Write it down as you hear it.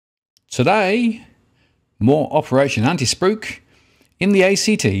Today, more Operation Antispruik in the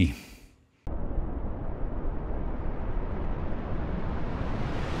ACT.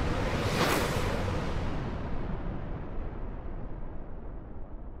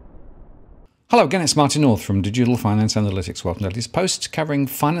 Hello again, it's Martin North from Digital Finance Analytics. Welcome to the latest post covering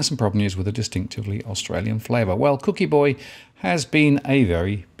finance and property news with a distinctively Australian flavour. Well, Cookie Boy has been a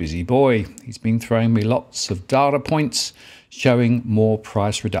very busy boy. He's been throwing me lots of data points showing more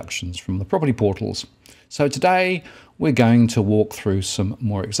price reductions from the property portals. So today we're going to walk through some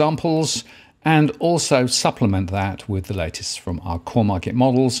more examples and also supplement that with the latest from our core market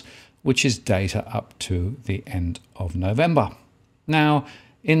models, which is data up to the end of November. Now,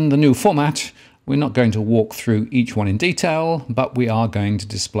 in the new format, we're not going to walk through each one in detail, but we are going to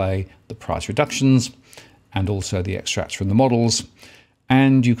display the price reductions and also the extracts from the models.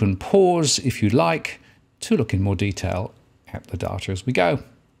 And you can pause if you like to look in more detail at the data as we go.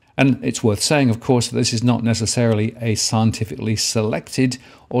 And it's worth saying, of course, that this is not necessarily a scientifically selected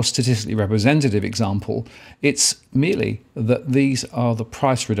or statistically representative example. It's merely that these are the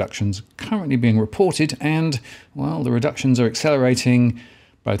price reductions currently being reported, and, well, the reductions are accelerating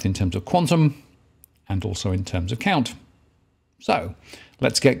both in terms of quantum and also in terms of count. So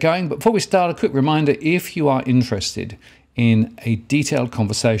let's get going. But before we start, a quick reminder, if you are interested in a detailed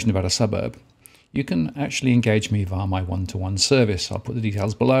conversation about a suburb, you can actually engage me via my one-to-one service. I'll put the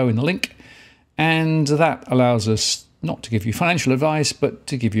details below in the link. And that allows us not to give you financial advice, but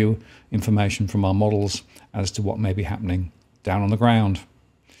to give you information from our models as to what may be happening down on the ground.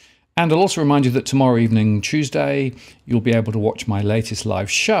 And I'll also remind you that tomorrow evening, Tuesday, you'll be able to watch my latest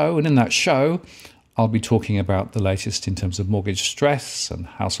live show. And in that show, I'll be talking about the latest in terms of mortgage stress and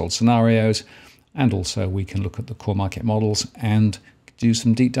household scenarios. And also we can look at the core market models and do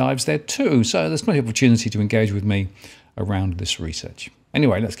some deep dives there too. So there's plenty of opportunity to engage with me around this research.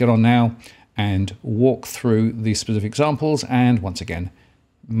 Anyway, let's get on now and walk through these specific examples. And once again,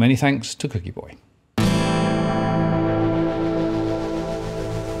 many thanks to Cookie Boy.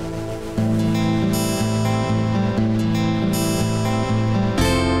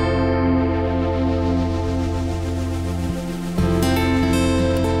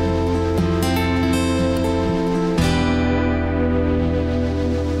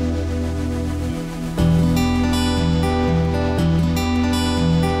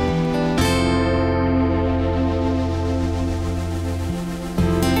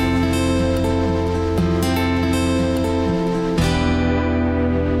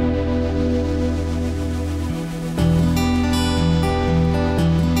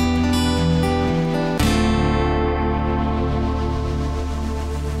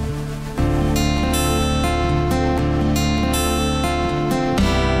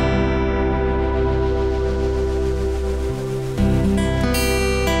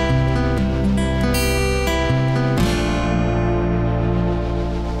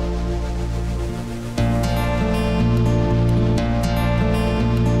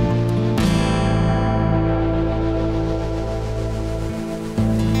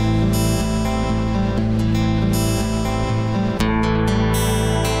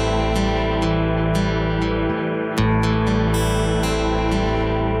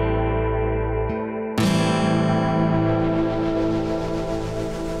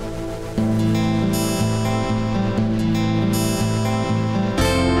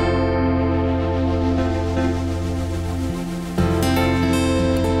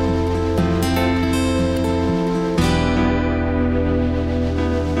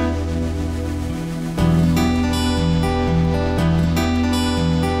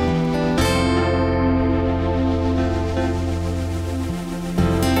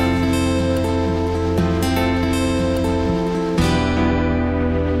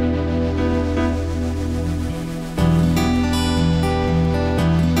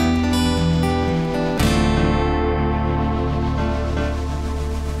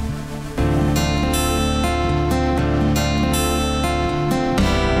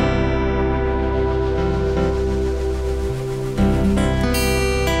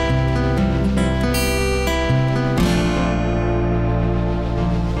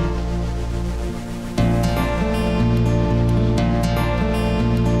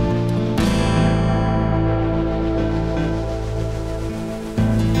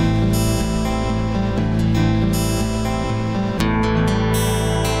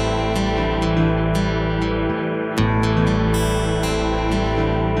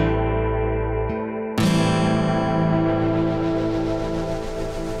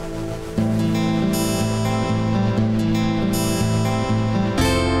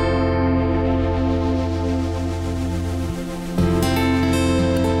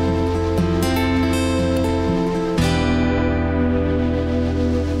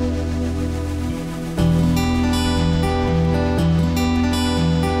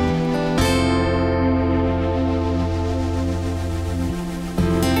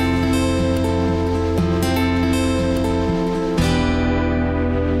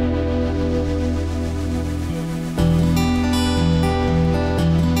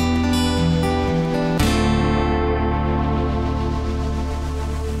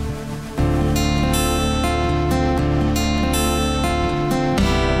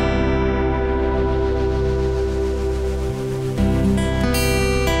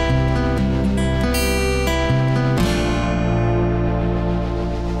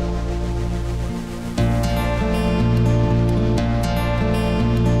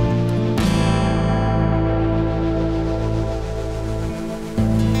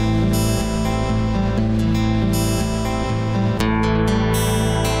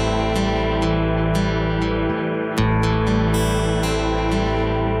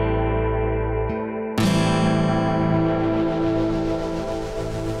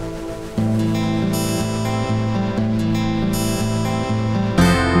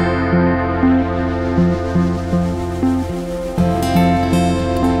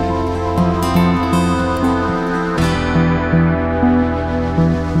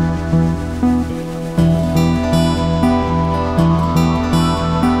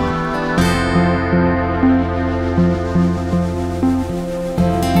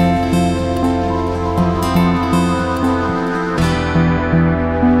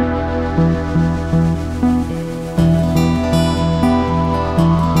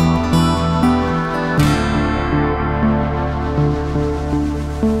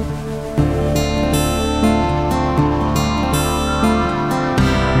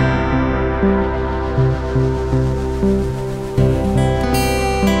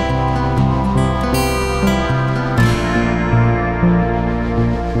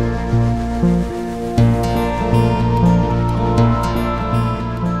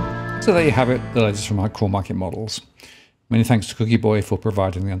 there you have it, the latest from our core market models. Many thanks to Cookie Boy for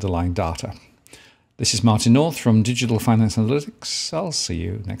providing the underlying data. This is Martin North from Digital Finance Analytics. I'll see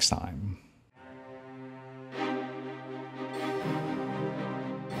you next time.